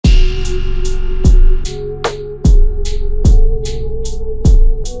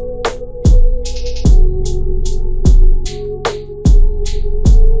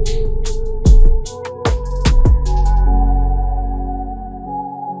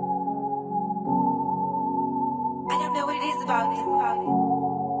Give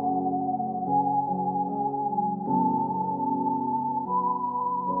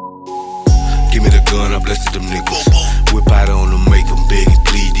me the gun, I blessed them niggas. Whip out on them, make them beg and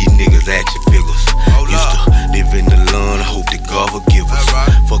plead. These niggas action figures. Used to live in the lawn, I hope that God forgive us.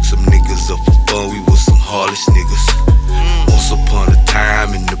 Fuck some niggas up for fun, we was some heartless niggas. Once upon a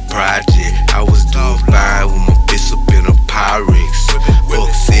time in the project, I was doing fine with my fist up in a Pyrex.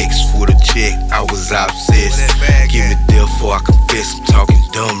 Fuck sex for the check, I was obsessed. Give me death before I confess, I'm talking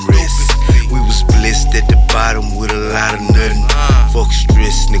dumb rest. We was blessed at the bottom with a lot of nothing. Fuck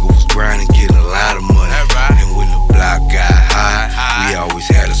stress, nigga was grinding, getting a lot of money. And when the block got high, we always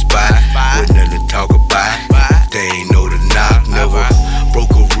had a spot. Wasn't nothing to talk about. They ain't know the knock, never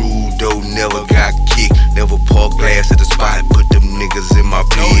broke a rule, though never got kicked. Never parked glass at the spot, put them niggas in my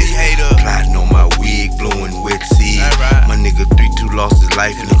bed. Plotting on my wig, blowing wet seed. My nigga 3-2 lost his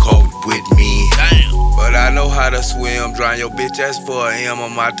life in the car with me. But I know how to swim, drown your bitch ass for a M.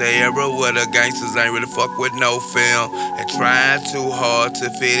 I'm out the era where the gangsters ain't really fuck with no film. And trying too hard to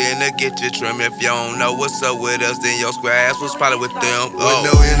fit in to get your trim. If you don't know what's up with us, then your square ass was probably with them. With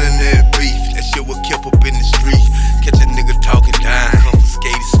no internet beef, that shit was kept up in the street. Catch a nigga talking down,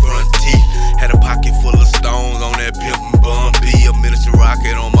 confiscate his front teeth. Had a pocket full of stones on that pimpin' bum B. A miniature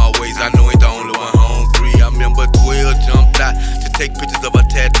rocket on my waist, I know ain't the only one hungry. I remember 12 jumped out to take pictures of a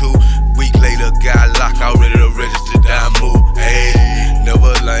tattoo. Week later, got locked out, ready to register, down move. Hey,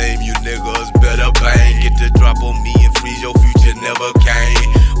 never lame, you niggas better bang. Get the drop on me and freeze, your future never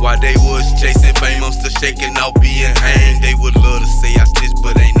came. While they was chasing fame, I'm still shaking out being hanged. They would love to say I snitched,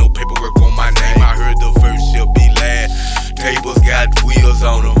 but ain't no paperwork on my name. I heard the first shall be last. Tables got wheels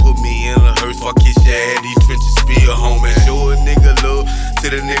on them. Put me in a hearse, fuck his shad. These trenches feel home and show a nigga love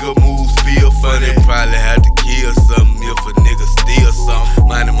till the nigga moves feel funny. Probably had to kill something if a nigga steal something.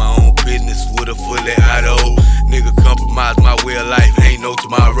 Minding my own business with a fully auto. Nigga compromise my way of life, ain't no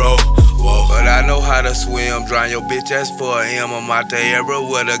tomorrow. Whoa. But I know how to swim, drown your bitch ass for a M. I'm out the era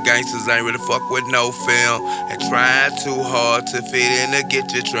where the gangsters ain't really fuck with no film. And trying too hard to fit in to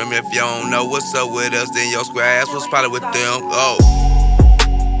get your trim. If you don't know what's up with us, then your square ass was probably with them. Oh.